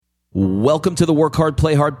Welcome to the Work Hard,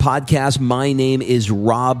 Play Hard podcast. My name is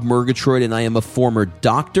Rob Murgatroyd, and I am a former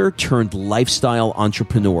doctor turned lifestyle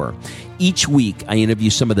entrepreneur. Each week, I interview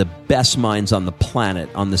some of the best minds on the planet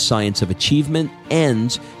on the science of achievement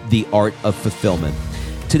and the art of fulfillment.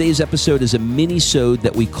 Today's episode is a mini-sode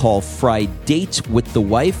that we call Fri-Date with the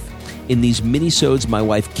Wife. In these mini-sodes, my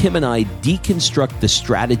wife Kim and I deconstruct the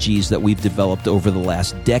strategies that we've developed over the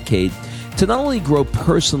last decade to not only grow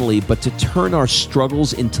personally, but to turn our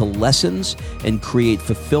struggles into lessons and create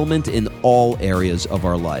fulfillment in all areas of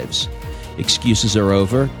our lives. Excuses are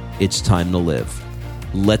over. It's time to live.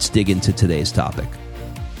 Let's dig into today's topic.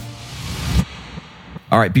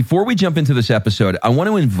 All right, before we jump into this episode, I want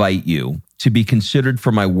to invite you to be considered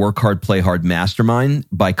for my Work Hard, Play Hard Mastermind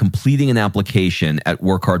by completing an application at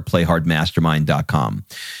workhardplayhardmastermind.com.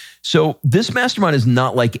 So this mastermind is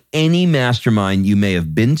not like any mastermind you may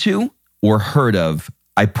have been to or heard of,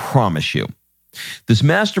 I promise you. This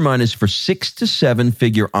mastermind is for 6 to 7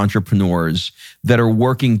 figure entrepreneurs that are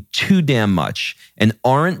working too damn much and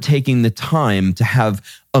aren't taking the time to have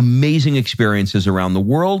amazing experiences around the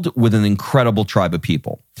world with an incredible tribe of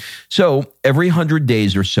people. So every 100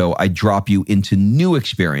 days or so, I drop you into new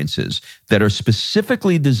experiences that are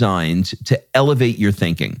specifically designed to elevate your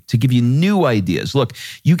thinking, to give you new ideas. Look,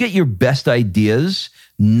 you get your best ideas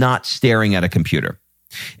not staring at a computer.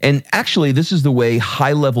 And actually, this is the way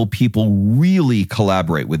high-level people really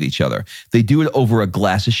collaborate with each other. They do it over a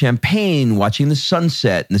glass of champagne, watching the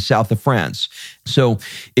sunset in the south of France. So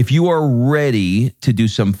if you are ready to do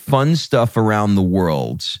some fun stuff around the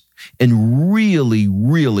world and really,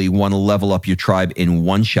 really want to level up your tribe in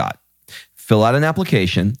one shot, fill out an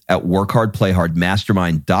application at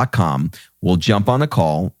workhardplayhardmastermind.com. We'll jump on a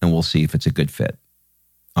call and we'll see if it's a good fit.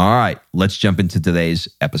 All right, let's jump into today's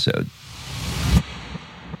episode.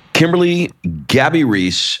 Kimberly Gabby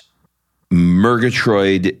Reese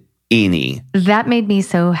Murgatroyd Eni. That made me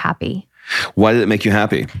so happy. Why did it make you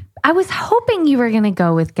happy? I was hoping you were going to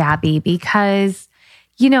go with Gabby because,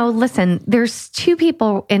 listen, there's 2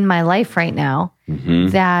 people in my life right now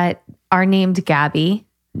that are named Gabby.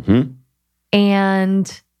 Mm-hmm.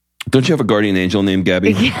 And don't you have a guardian angel named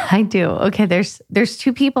Gabby? Yeah, I do. Okay, there's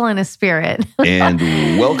 2 people in a spirit. And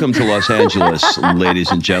welcome to Los Angeles,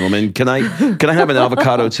 ladies and gentlemen. Can I have an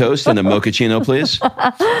avocado toast and a mochaccino, please?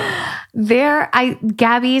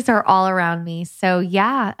 Gabbies are all around me. So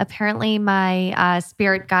yeah, apparently my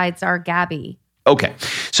spirit guides are Gabby. Okay.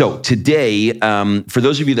 So today, for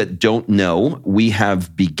those of you that don't know, we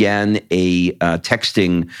have began a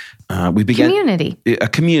texting community, a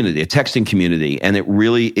texting community, and it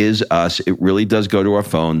really is us. It really does go to our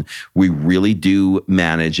phone. We really do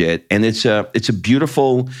manage it, and it's a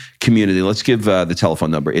beautiful community. Let's give the telephone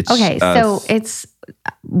number. It's okay. So it's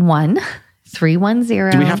 1-310.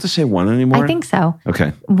 Do we have to say 1 anymore? I think so.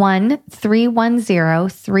 Okay.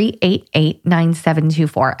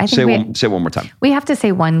 1-310-388-9724. I think say one more time. We have to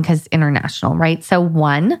say 1 because international, right? So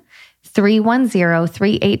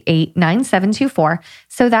 1-310-388-9724.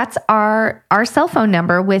 So that's our cell phone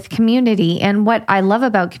number with community. And what I love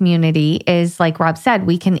about community is, like Rob said,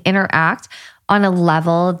 we can interact on a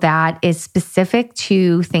level that is specific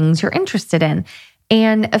to things you're interested in.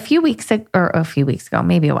 And a few weeks ago,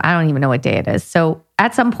 maybe, I don't even know what day it is. So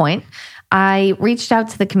at some point, I reached out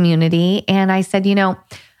to the community and I said,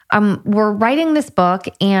 we're writing this book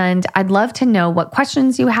and I'd love to know what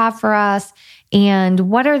questions you have for us and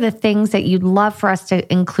what are the things that you'd love for us to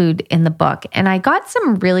include in the book. And I got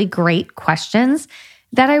some really great questions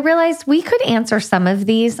that I realized we could answer some of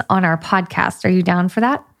these on our podcast. Are you down for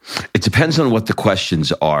that? It depends on what the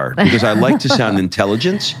questions are, because I like to sound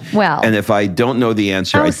intelligent. Well, and if I don't know the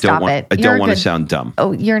answer, I don't want to sound dumb.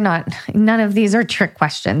 Oh, you're not. None of these are trick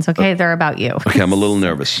questions. Okay, they're about you. Okay, I'm a little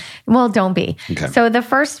nervous. Well, don't be. Okay. So the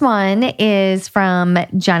first one is from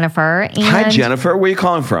Jennifer. Hi, Jennifer. Where are you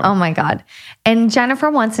calling from? Oh my God! And Jennifer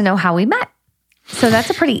wants to know how we met. So that's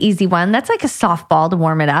a pretty easy one. That's like a softball to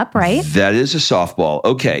warm it up, right? That is a softball.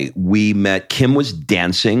 Okay. We met, Kim was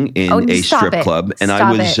dancing in a strip club, and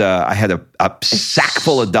I had a sack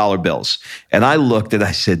full of dollar bills. And I looked and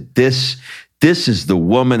I said, this is the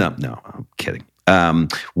woman. No, I'm kidding.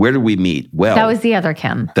 Where did we meet? Well, that was the other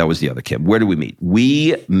Kim. Where did we meet?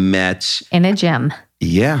 We met in a gym.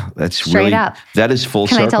 Yeah, that's straight really, up. That is full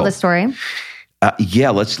circle. Can I tell the story? Yeah,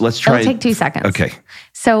 let's try. It'll take 2 seconds. Okay.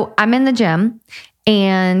 So I'm in the gym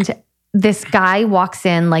and this guy walks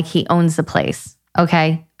in like he owns the place.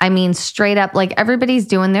 Okay. I mean, straight up, like everybody's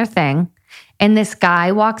doing their thing. And this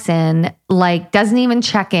guy walks in, like doesn't even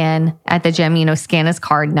check in at the gym, scan his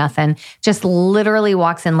card, nothing. Just literally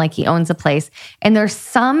walks in like he owns the place. And there's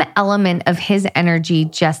some element of his energy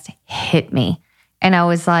just hit me. And I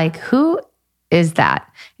was like, who is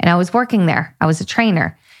that? And I was working there. I was a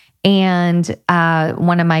trainer. And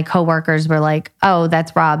one of my coworkers were like, oh,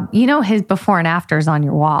 that's Rob. You know, his before and afters on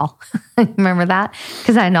your wall. Remember that?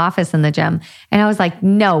 Because I had an office in the gym. And I was like,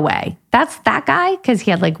 no way. That's that guy? Because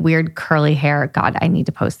he had like weird curly hair. God, I need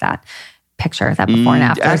to post that picture, that before and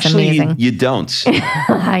after. Actually, is amazing. You don't.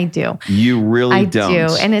 I do. You really don't. I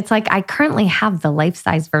do. And it's like, I currently have the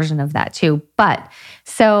life-size version of that too. But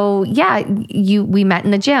so yeah, we met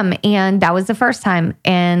in the gym and that was the first time.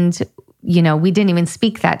 And we didn't even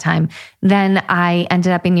speak that time. Then I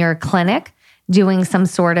ended up in your clinic doing some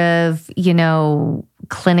sort of,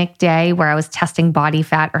 clinic day where I was testing body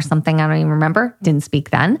fat or something. I don't even remember. Didn't speak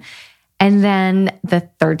then. And then the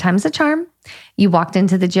third time's a charm. You walked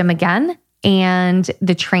into the gym again and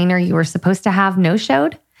the trainer you were supposed to have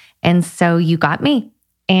no-showed. And so you got me.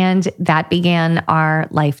 And that began our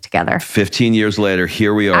life together. 15 years later,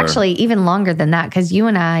 here we are. Actually, even longer than that, because you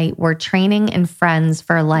and I were training and friends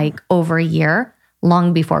for like over a year,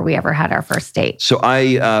 long before we ever had our first date. So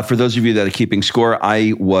for those of you that are keeping score,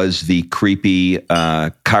 I was the creepy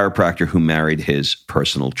chiropractor who married his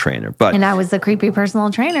personal trainer. And I was the creepy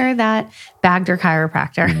personal trainer that bagged her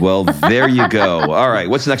chiropractor. Well, there you go. All right.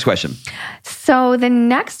 What's the next question? So the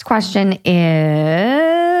next question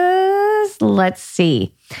is, let's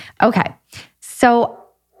see. Okay. So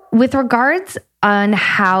with regards on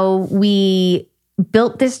how we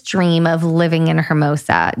built this dream of living in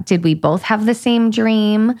Hermosa, did we both have the same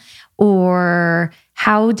dream? Or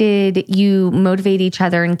how did you motivate each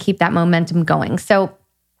other and keep that momentum going? So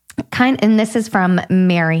and this is from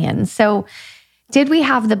Marion. So did we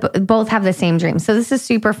both have the same dream? So this is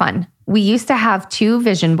super fun. We used to have 2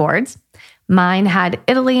 vision boards. Mine had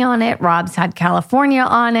Italy on it. Rob's had California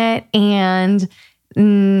on it. And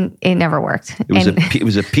it never worked. It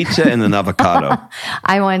was a pizza and an avocado.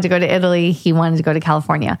 I wanted to go to Italy. He wanted to go to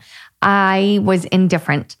California. I was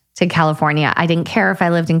indifferent to California. I didn't care if I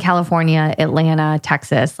lived in California, Atlanta,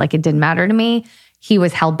 Texas. Like it didn't matter to me. He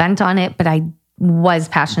was hell-bent on it, but I was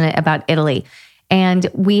passionate about Italy. And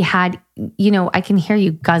we had, I can hear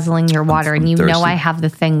you guzzling your water and thirsty. I have the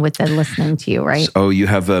thing with the listening to you, right? Oh, you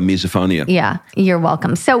have misophonia. Yeah, you're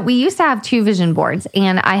welcome. So we used to have 2 vision boards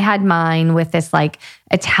and I had mine with this like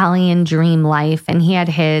Italian dream life and he had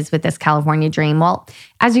his with this California dream. Well,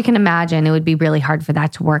 as you can imagine, it would be really hard for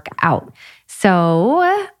that to work out. So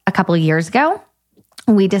a couple of years ago,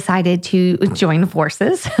 we decided to join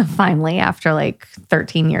forces finally after like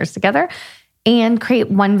 13 years together and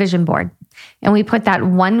create one vision board. And we put that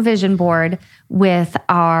one vision board with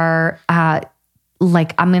our, I'm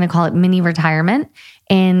going to call it mini retirement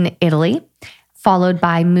in Italy, followed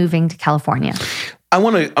by moving to California. I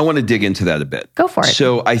want to dig into that a bit. Go for it.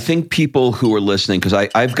 So I think people who are listening, because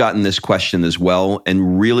I've gotten this question as well,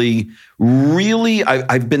 and really,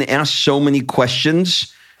 I've been asked so many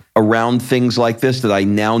questions around things like this that I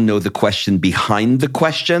now know the question behind the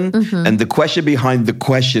question. Mm-hmm. And the question behind the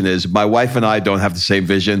question is, my wife and I don't have the same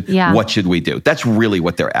vision. Yeah. What should we do? That's really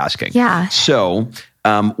what they're asking. Yeah. So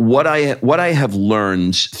what I have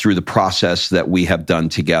learned through the process that we have done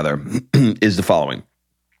together is the following.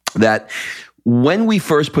 That when we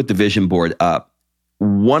first put the vision board up,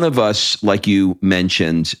 one of us, like you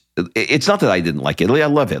mentioned, it's not that I didn't like Italy. I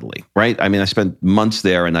love Italy, right? I mean, I spent months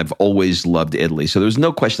there and I've always loved Italy. So there was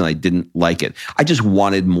no question I didn't like it. I just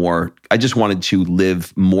wanted more. I just wanted to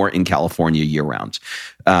live more in California year round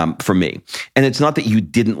for me. And it's not that you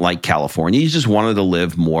didn't like California. You just wanted to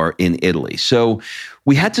live more in Italy. So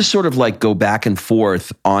we had to sort of like go back and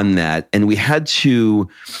forth on that. And we had to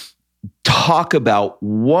talk about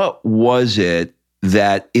what was it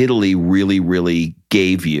that Italy really, really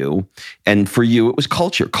gave you. And for you, it was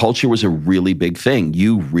culture. Culture was a really big thing.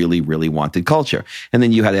 You really, really wanted culture. And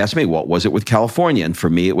then you had to ask me, what was it with California? And for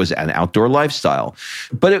me, it was an outdoor lifestyle.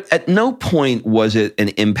 But at no point was it an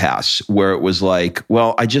impasse where it was like,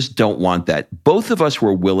 well, I just don't want that. Both of us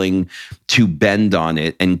were willing to bend on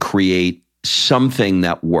it and create something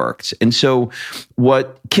that worked. And so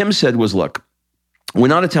what Kim said was, look, we're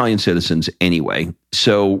not Italian citizens anyway,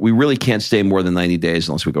 so we really can't stay more than 90 days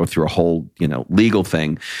unless we go through a whole, legal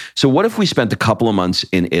thing. So what if we spent a couple of months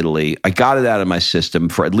in Italy? I got it out of my system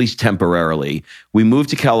for at least temporarily. We moved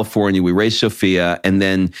to California, we raised Sophia, and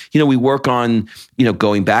then, we work on,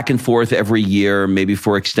 going back and forth every year, maybe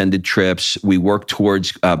for extended trips. We work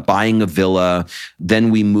towards buying a villa.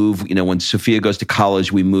 Then we move, when Sophia goes to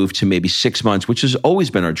college, we move to maybe 6 months, which has always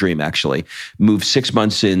been our dream, actually. Move 6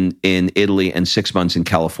 months in Italy and 6 months in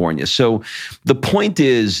California. So the point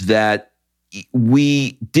is that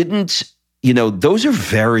we didn't those are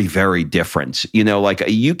very, very different. Like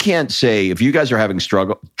you can't say if you guys are having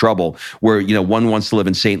trouble where, one wants to live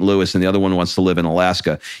in St. Louis and the other one wants to live in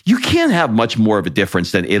Alaska, you can't have much more of a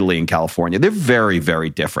difference than Italy and California. They're very, very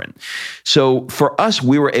different. So for us,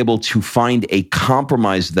 we were able to find a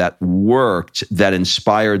compromise that worked, that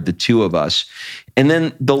inspired the two of us. And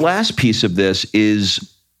then the last piece of this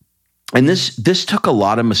is, and this took a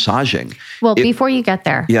lot of massaging. Well, before you get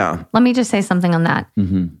there, let me just say something on that.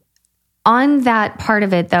 Mm-hmm. On that part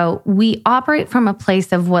of it, though, we operate from a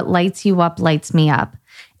place of what lights you up, lights me up.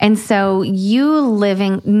 And so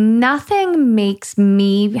nothing makes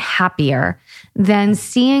me happier than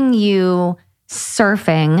seeing you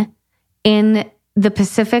surfing in the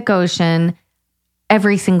Pacific Ocean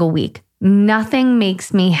every single week. Nothing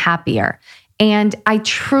makes me happier. And I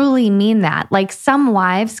truly mean that. Like some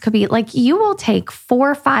wives could be like, you will take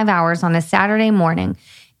 4 or 5 hours on a Saturday morning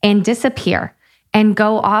and disappear and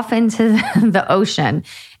go off into the ocean.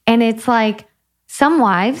 And it's like, some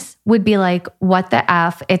wives would be like, what the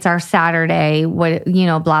F? It's our Saturday,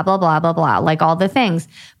 blah, blah, blah, blah, blah, like all the things.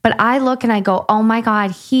 But I look and I go, oh my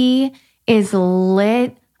God, he is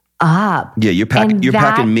lit up. Yeah, you're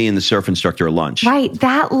packing me and the surf instructor a lunch. Right.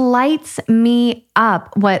 That lights me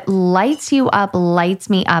up. What lights you up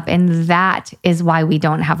lights me up. And that is why we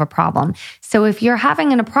don't have a problem. So if you're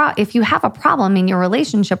having if you have a problem in your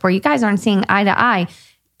relationship where you guys aren't seeing eye to eye,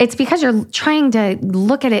 it's because you're trying to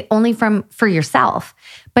look at it only for yourself.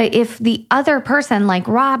 But if the other person, like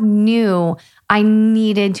Rob, knew I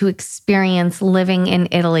needed to experience living in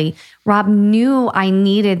Italy, Rob knew I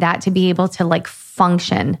needed that to be able to like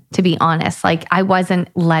function, to be honest. Like I wasn't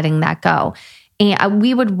letting that go. And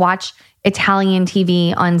we would watch Italian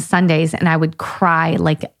TV on Sundays and I would cry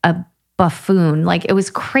like a buffoon. Like it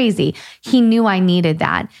was crazy. He knew I needed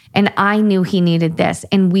that. And I knew he needed this.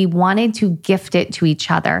 And we wanted to gift it to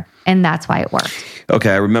each other. And that's why it worked.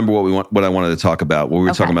 Okay. I remember what I wanted to talk about, what we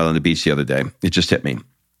were talking about on the beach the other day. It just hit me.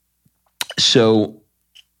 So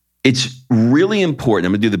it's really important.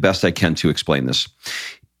 I'm going to do the best I can to explain this.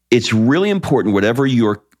 It's really important, whatever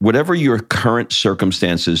your current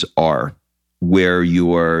circumstances are, where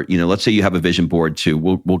you are, let's say you have a vision board too.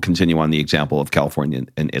 We'll continue on the example of California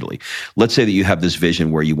and Italy. Let's say that you have this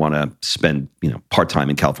vision where you want to spend, part-time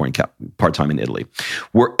in California, part-time in Italy.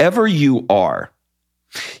 Wherever you are,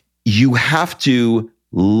 you have to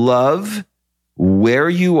love where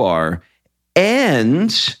you are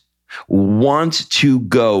and want to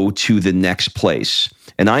go to the next place.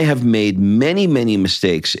 And I have made many, many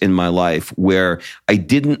mistakes in my life where I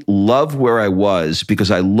didn't love where I was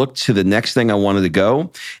because I looked to the next thing I wanted to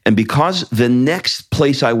go. And because the next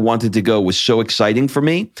place I wanted to go was so exciting for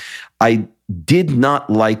me, I did not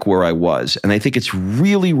like where I was. And I think it's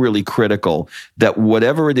really, really critical that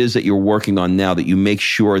whatever it is that you're working on now, that you make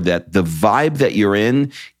sure that the vibe that you're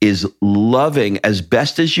in is loving as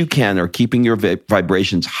best as you can or keeping your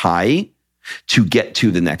vibrations high to get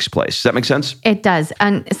to the next place. Does that make sense? It does.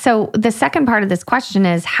 And so the second part of this question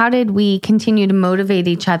is, how did we continue to motivate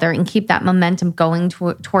each other and keep that momentum going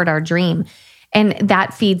toward our dream? And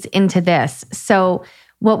that feeds into this. So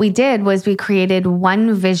what we did was we created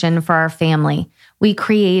one vision for our family. We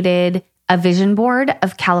created a vision board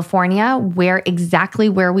of California, exactly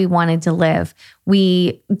where we wanted to live.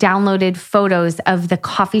 We downloaded photos of the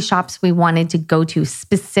coffee shops we wanted to go to,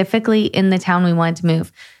 specifically in the town we wanted to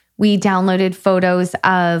move. We downloaded photos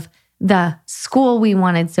of the school we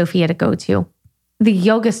wanted Sophia to go to. The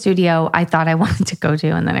yoga studio I thought I wanted to go to,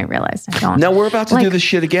 and then I realized I don't. Now we're about to do this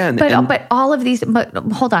shit again. But all of these, but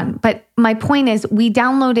hold on. But my point is, we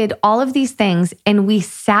downloaded all of these things and we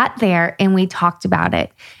sat there and we talked about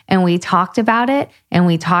it. And we talked about it and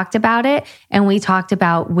we talked about it. And we talked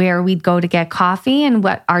about where we'd go to get coffee and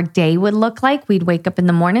what our day would look like. We'd wake up in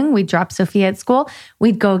the morning. We'd drop Sophia at school.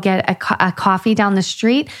 We'd go get a coffee down the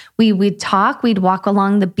street. We'd talk. We'd walk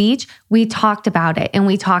along the beach. We talked about it and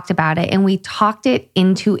we talked about it and we talked it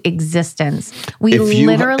into existence. We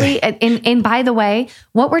literally, and by the way,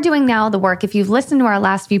 what we're doing now, the work, if you've listened to our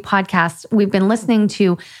last few podcasts, we've been listening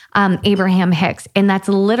to Abraham Hicks, and that's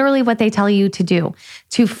literally what they tell you to do,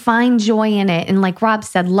 to find joy in it. And like Rob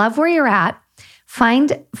said, love where you're at,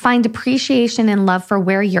 find appreciation and love for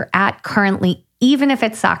where you're at currently, even if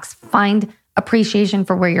it sucks, find appreciation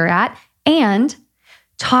for where you're at, and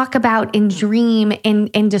talk about and dream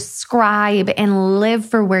and describe and live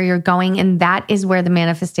for where you're going. And that is where the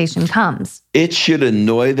manifestation comes. It should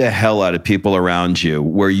annoy the hell out of people around you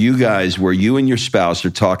where you and your spouse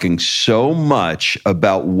are talking so much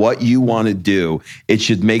about what you want to do. It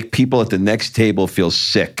should make people at the next table feel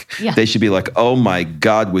sick. Yeah. They should be like, oh my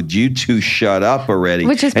God, would you two shut up already?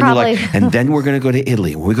 Which is and probably... you're like, and then we're going to go to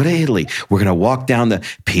Italy. When we go to Italy, we're going to walk down the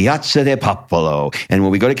Piazza del Popolo. And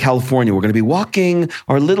when we go to California, we're going to be walking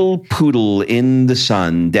our little poodle in the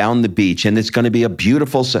sun down the beach. And it's going to be a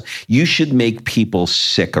beautiful sun. You should make people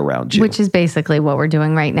sick around you. Which is basically what we're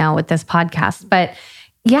doing right now with this podcast. But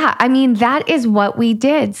yeah, I mean, that is what we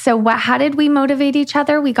did. So how did we motivate each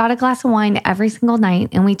other? We got a glass of wine every single night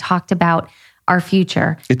and we talked about our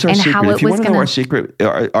future. It's our and secret. How it if you was want to know our secret,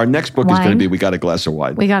 our next book is going to be We Got a Glass of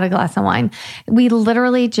Wine. We got a glass of wine. We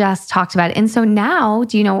literally just talked about it. And so now,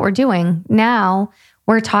 do you know what we're doing? Now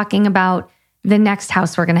we're talking about the next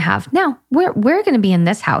house we're going to have. Now, we're going to be in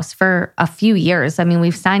this house for a few years. I mean,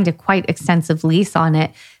 we've signed a quite extensive lease on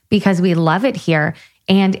it because we love it here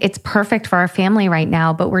and it's perfect for our family right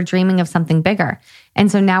now, but we're dreaming of something bigger.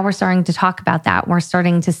 And so now we're starting to talk about that. We're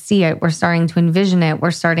starting to see it. We're starting to envision it.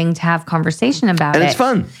 We're starting to have conversation about it. And it's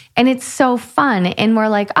fun. And it's so fun. And we're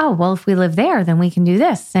like, oh, well, if we live there, then we can do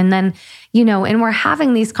this. And then, and we're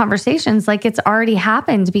having these conversations like it's already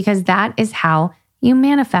happened because that is how you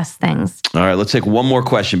manifest things. All right, let's take one more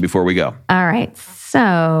question before we go. All right.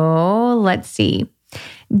 So let's see.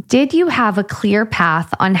 Did you have a clear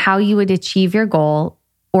path on how you would achieve your goal,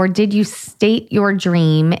 or did you state your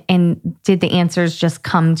dream and did the answers just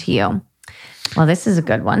come to you? Well, this is a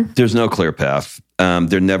good one. There's no clear path.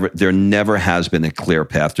 There never has been a clear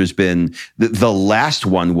path. There's been the last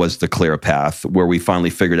one was the clear path where we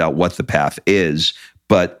finally figured out what the path is.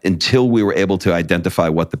 But until we were able to identify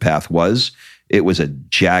what the path was, it was a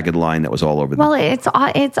jagged line that was all over. Well,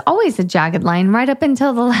 it's always a jagged line right up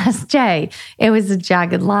until the last J. It was a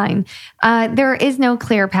jagged line. There is no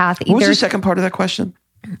clear path. What was the second part of that question?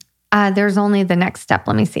 There's only the next step.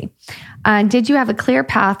 Let me see. Did you have a clear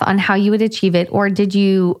path on how you would achieve it, or did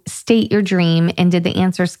you state your dream and did the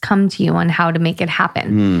answers come to you on how to make it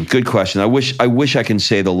happen? Good question. I wish I can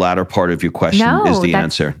say the latter part of your question is the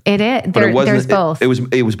answer. It is. There's both. It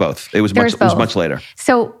was both. It was much later.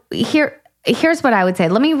 So here's what I would say.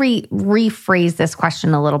 Let me rephrase this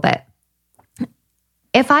question a little bit.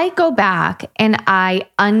 If I go back and I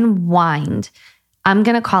unwind, I'm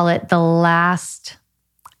going to call it the last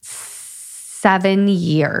 7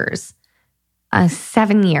 years.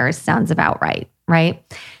 7 years sounds about right?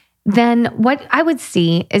 Then what I would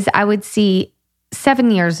see is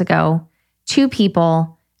 7 years ago, two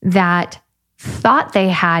people that thought they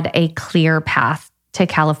had a clear path to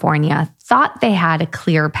California, thought they had a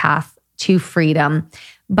clear path to freedom,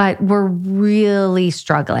 but were really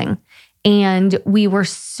struggling. And we were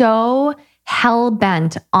so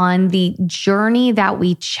hell-bent on the journey that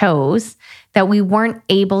we chose that we weren't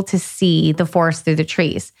able to see the forest through the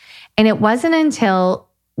trees. And it wasn't until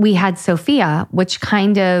we had Sophia, which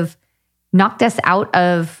kind of knocked us out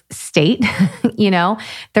of state.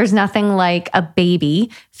 There's nothing like a baby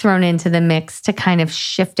thrown into the mix to kind of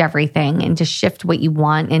shift everything and to shift what you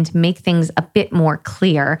want and to make things a bit more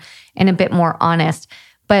clear and a bit more honest.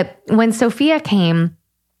 But when Sophia came,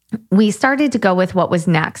 we started to go with what was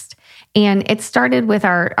next. And it started with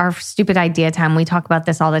our stupid idea time. We talk about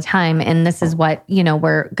this all the time. And this is what,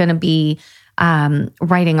 we're going to be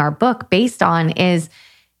writing our book based on is,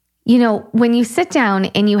 when you sit down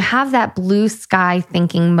and you have that blue sky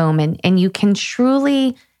thinking moment and you can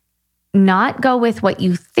truly not go with what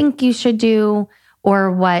you think you should do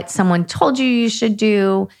or what someone told you should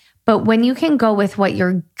do, but when you can go with what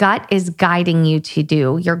your gut is guiding you to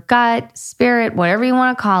do, your gut, spirit, whatever you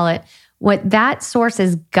want to call it, what that source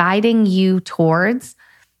is guiding you towards,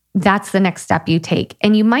 that's the next step you take.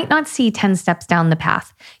 And you might not see 10 steps down the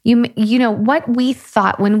path. You know what we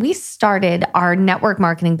thought when we started our network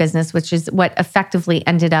marketing business, which is what effectively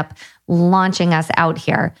ended up launching us out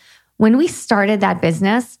here. When we started that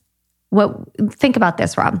business, think about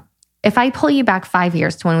this, Rob. If I pull you back 5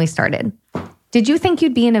 years to when we started, did you think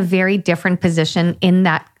you'd be in a very different position in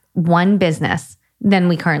that one business than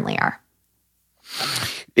we currently are?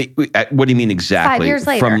 What do you mean exactly? 5 years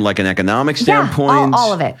later. From like an economic standpoint? Yeah,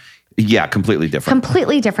 all of it. Yeah, completely different.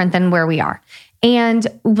 Completely different than where we are. And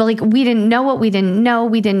we didn't know what we didn't know.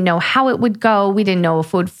 We didn't know how it would go. We didn't know if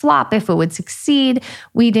it would flop, if it would succeed.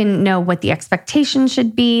 We didn't know what the expectation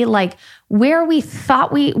should be, like where we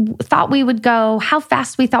thought we would go, how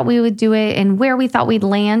fast we thought we would do it, and where we thought we'd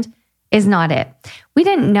land. is not it. We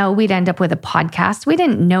didn't know we'd end up with a podcast. We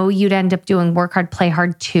didn't know you'd end up doing Work Hard, Play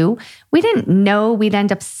Hard 2. We didn't know we'd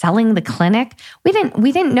end up selling the clinic. We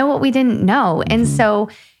didn't know what we didn't know. And so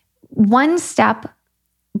one step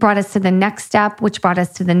brought us to the next step, which brought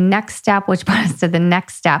us to the next step, which brought us to the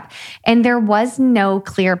next step. And there was no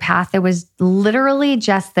clear path. There was literally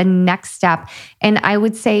just the next step. And I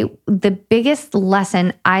would say the biggest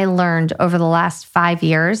lesson I learned over the last 5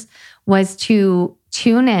 years was to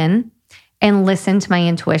tune in and listen to my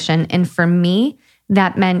intuition. And for me,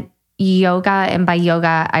 that meant yoga. And by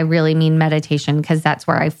yoga, I really mean meditation, because that's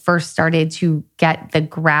where I first started to get the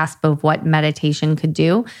grasp of what meditation could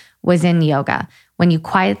do, was in yoga. When you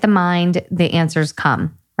quiet the mind, the answers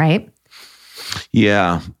come, right?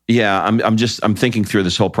 Yeah. I'm thinking through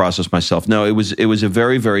this whole process myself. No, it was a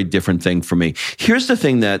very, very different thing for me. Here's the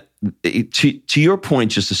thing that, to your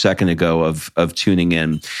point just a second ago of tuning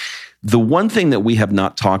in, the one thing that we have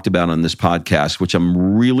not talked about on this podcast, which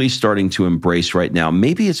I'm really starting to embrace right now,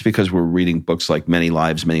 maybe it's because we're reading books like Many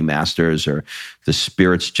Lives, Many Masters, or The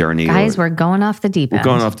Spirit's Journey. Guys, we're going off the deep end. We're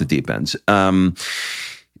going off the deep ends.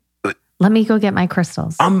 Let me go get my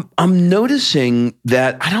crystals. I'm noticing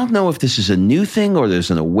that, I don't know if this is a new thing or there's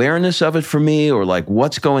an awareness of it for me, or like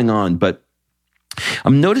what's going on, but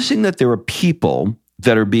I'm noticing that there are people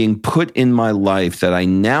that are being put in my life that I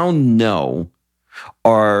now know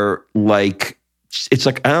are like, it's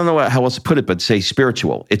like, I don't know how else to put it, but say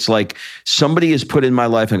spiritual. It's like somebody is put in my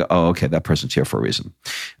life and go, oh, okay, that person's here for a reason.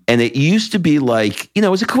 And it used to be like, it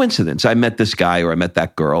was a coincidence. I met this guy, or I met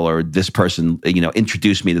that girl, or this person,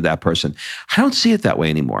 introduced me to that person. I don't see it that way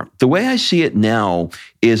anymore. The way I see it now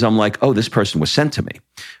is I'm like, oh, this person was sent to me.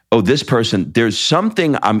 Oh, this person, there's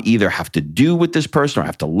something I'm either have to do with this person, or I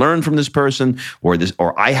have to learn from this person,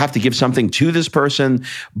 or I have to give something to this person,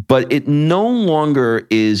 but it no longer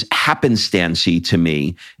is happenstancey to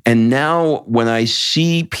me. And now when I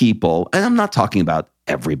see people, and I'm not talking about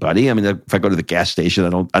everybody. I mean, if I go to the gas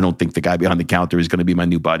station, I don't think the guy behind the counter is going to be my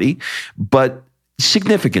new buddy, but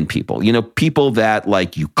significant people, people that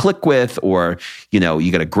like you click with, or,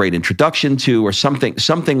 you get a great introduction to, or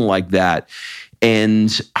something like that.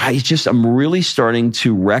 And I'm really starting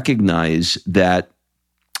to recognize that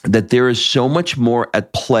there is so much more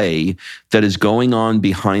at play that is going on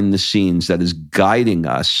behind the scenes that is guiding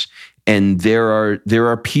us. And there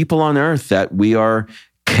are people on earth that we are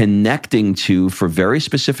connecting to for very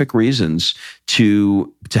specific reasons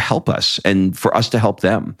to help us and for us to help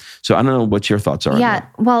them. So I don't know what your thoughts are. Yeah.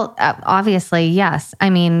 Well, obviously, yes. I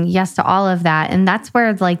mean, yes to all of that. And that's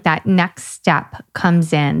where like that next step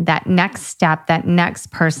comes in, that next step, that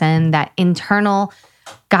next person, that internal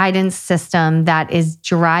guidance system that is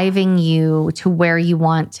driving you to where you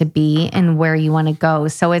want to be and where you want to go.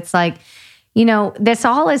 So it's like, this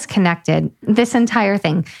all is connected, this entire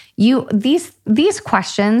thing. These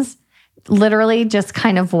questions literally just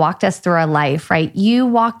kind of walked us through our life, right? You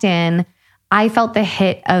walked in, I felt the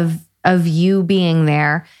hit of you being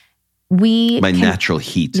there. Natural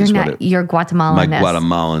heat is your Guatemalan-ness. My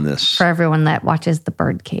Guatemalan-ness. For everyone that watches The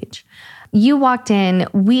Birdcage. You walked in,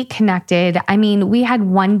 we connected. I mean, we had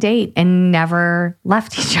one date and never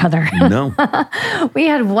left each other. No. We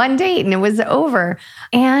had one date and it was over.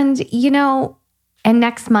 And, and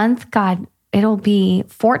next month, God, it'll be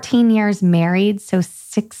 14 years married. So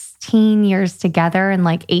 16 years together and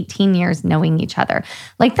like 18 years knowing each other.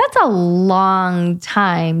 Like that's a long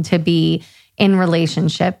time to be in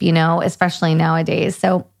relationship, especially nowadays.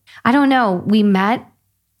 So I don't know. We met,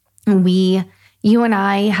 you and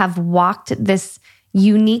I have walked this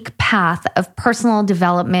unique path of personal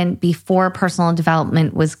development before personal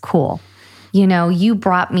development was cool. You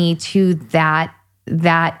brought me to that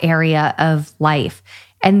area of life.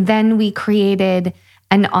 And then we created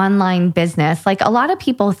an online business. Like a lot of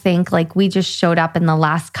people think like we just showed up in the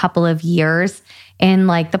last couple of years in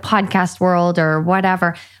like the podcast world or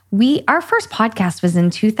whatever. Our first podcast was in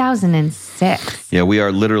 2006. Yeah, we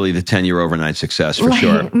are literally the 10-year overnight success for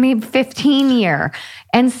sure. Maybe 15-year.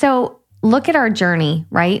 And so look at our journey,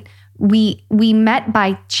 right? We met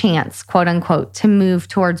by chance, quote unquote, to move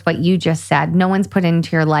towards what you just said. No one's put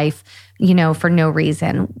into your life, for no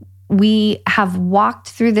reason. We have walked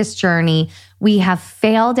through this journey. We have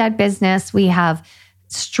failed at business. We have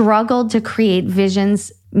struggled to create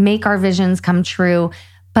visions, make our visions come true.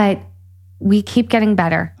 But we keep getting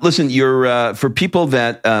better. Listen, you're for people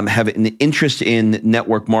that have an interest in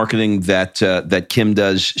network marketing that Kim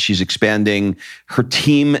does. She's expanding her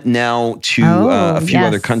team now to a few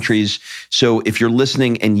other countries. So if you're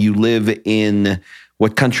listening and you live in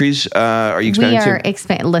What countries are you expanding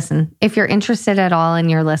to? Listen, if you're interested at all and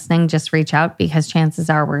you're listening, just reach out because chances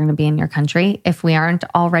are we're going to be in your country. If we aren't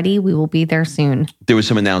already, we will be there soon. There was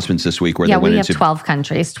some announcements this week where they went into... we have 12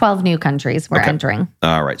 countries, 12 new countries we're entering.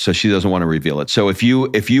 All right. So she doesn't want to reveal it. So if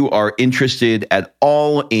you are interested at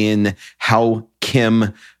all in how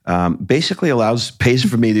Kim basically pays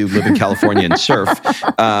for me to live in California and surf,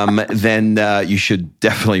 then you should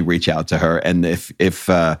definitely reach out to her. And if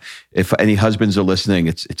any husbands are listening,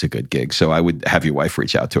 it's a good gig. So I would have your wife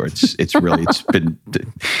reach out to her. It's been...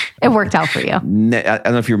 It worked out for you. I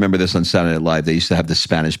don't know if you remember this on Saturday Night Live. They used to have this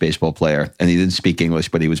Spanish baseball player, and he didn't speak English,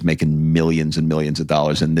 but he was making millions and millions of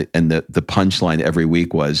dollars. And the punchline every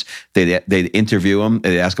week was they'd interview him,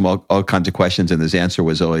 they'd ask him all kinds of questions, and his answer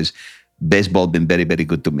was always, baseball been very, very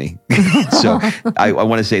good to me. So I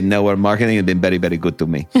want to say, no, our marketing has been very, very good to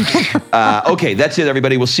me. Okay, that's it,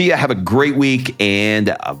 everybody. We'll see you. Have a great week,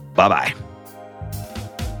 and bye-bye.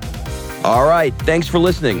 All right, thanks for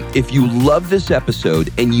listening. If you love this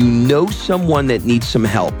episode and you know someone that needs some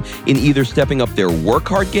help in either stepping up their work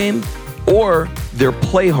hard game or their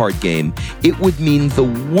play hard game, it would mean the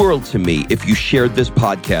world to me if you shared this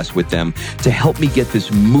podcast with them to help me get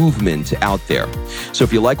this movement out there. So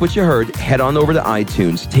if you like what you heard, head on over to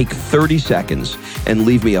iTunes, take 30 seconds, and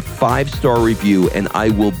leave me a 5-star review, and I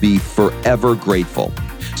will be forever grateful.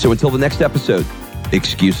 So until the next episode,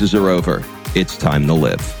 excuses are over. It's time to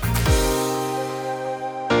live.